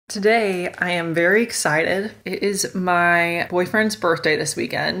Today, I am very excited. It is my boyfriend's birthday this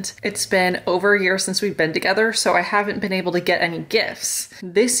weekend. It's been over a year since we've been together, so I haven't been able to get any gifts.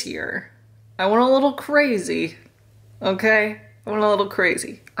 This year, I went a little crazy, okay? I went a little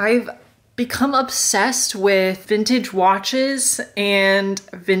crazy. I've become obsessed with vintage watches and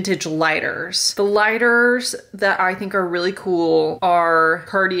vintage lighters. The lighters that I think are really cool are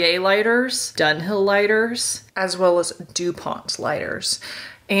Cartier lighters, Dunhill lighters, as well as DuPont lighters.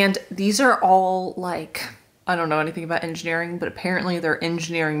 And these are all like, I don't know anything about engineering, but apparently they're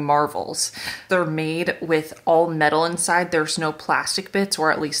engineering marvels. They're made with all metal inside. There's no plastic bits, or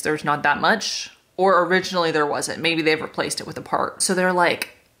at least there's not that much. Or originally there wasn't. Maybe they've replaced it with a part. So they're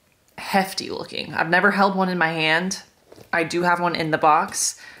like hefty looking. I've never held one in my hand. I do have one in the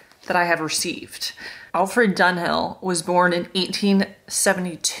box that I have received. Alfred Dunhill was born in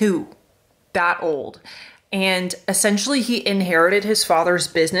 1872, that old. And essentially he inherited his father's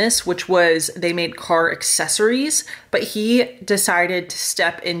business, which was they made car accessories, but he decided to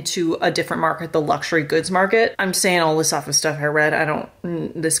step into a different market, the luxury goods market. I'm saying all this off of stuff I read.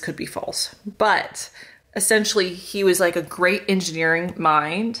 This could be false, but essentially he was like a great engineering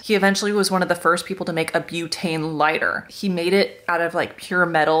mind. He eventually was one of the first people to make a butane lighter. He made it out of like pure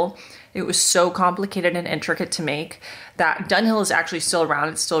metal. It was so complicated and intricate to make that Dunhill is actually still around.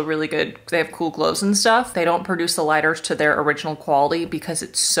 It's still really good. They have cool glows and stuff. They don't produce the lighters to their original quality because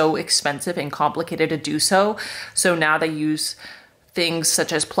it's so expensive and complicated to do so. So now they use things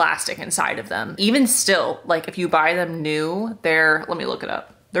such as plastic inside of them. Even still, like if you buy them new, let me look it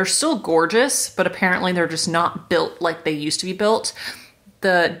up. They're still gorgeous, but apparently they're just not built like they used to be built.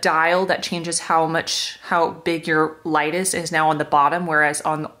 The dial that changes how big your light is now on the bottom, whereas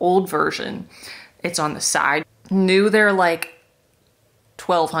on the old version, it's on the side. New, they're like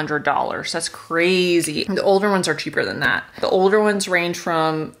 $1,200. That's crazy. The older ones are cheaper than that. The older ones range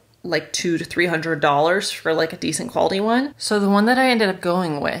from like $200 to $300 for like a decent quality one. So the one that I ended up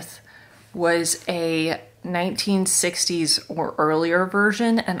going with was a 1960s or earlier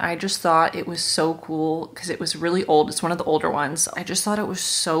version, and I just thought it was so cool because it was really old. It's one of the older ones. I just thought it was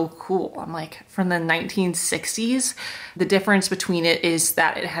so cool. I'm like, from the 1960s. The difference between it is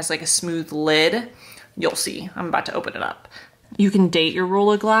that it has like a smooth lid. You'll see. I'm about to open it up. You can date your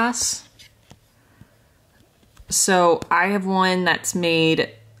roller glass. So I have one that's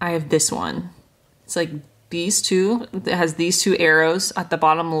made, I have this one. It's like these two. It has these two arrows at the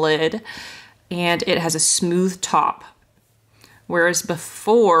bottom lid, and it has a smooth top. Whereas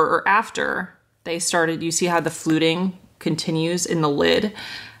before or after they started, you see how the fluting continues in the lid?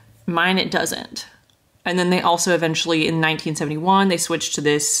 Mine, it doesn't. And then they also eventually, in 1971, they switched to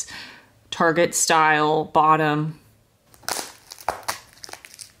this Target style bottom.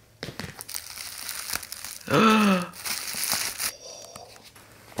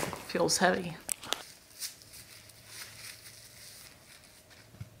 Feels heavy.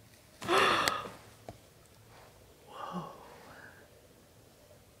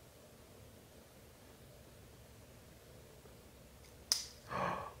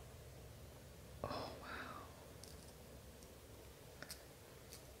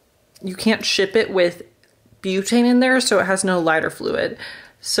 You can't ship it with butane in there, so it has no lighter fluid.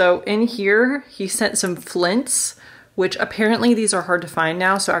 So in here, he sent some flints, which apparently these are hard to find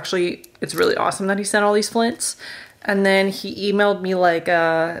now. So actually, it's really awesome that he sent all these flints. And then he emailed me like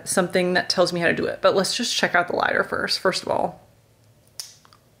something that tells me how to do it. But let's just check out the lighter first of all.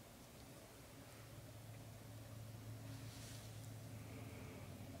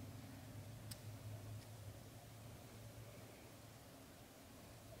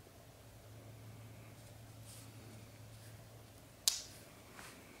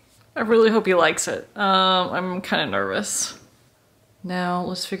 I really hope he likes it. I'm kind of nervous. Now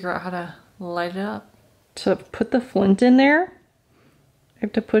let's figure out how to light it up. To put the flint in there, I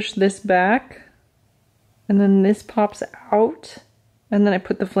have to push this back, and then this pops out, and then I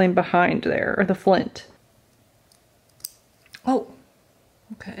put the flame behind there, or the flint. Oh,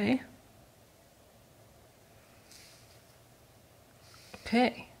 okay.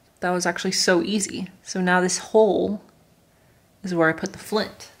 Okay, that was actually so easy. So now this hole is where I put the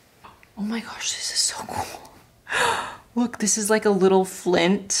flint. Oh my gosh, this is so cool. Look, this is like a little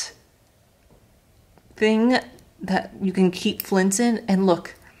flint thing that you can keep flints in. And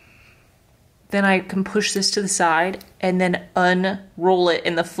look, then I can push this to the side and then unroll it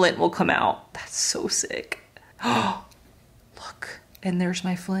and the flint will come out. That's so sick. Oh, look, and there's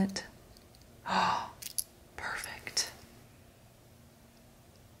my flint. Oh, perfect.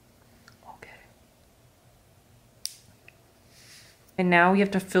 Okay. And now we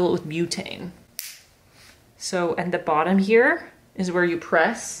have to fill it with butane. So at the bottom here, is where you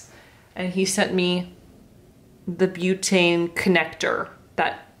press. And he sent me the butane connector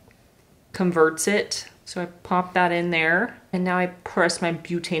that converts it. So I pop that in there, and now I press my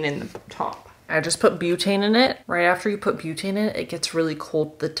butane in the top. I just put butane in it. Right after you put butane in it, it gets really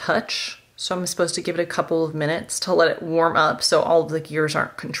cold to the touch. So I'm supposed to give it a couple of minutes to let it warm up so all of the gears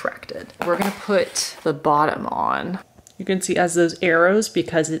aren't contracted. We're gonna put the bottom on. You can see as those arrows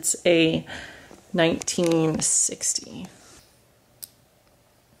because it's a 1960.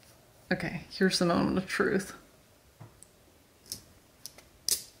 Okay, here's the moment of truth.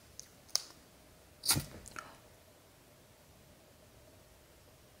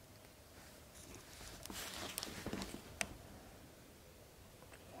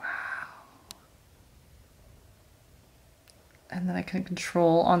 And then I can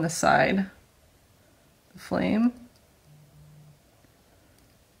control on the side the flame.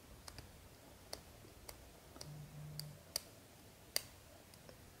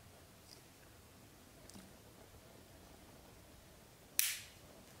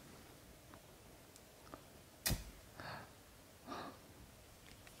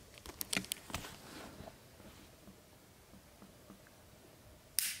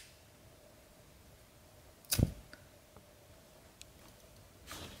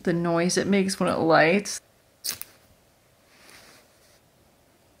 The noise it makes when it lights.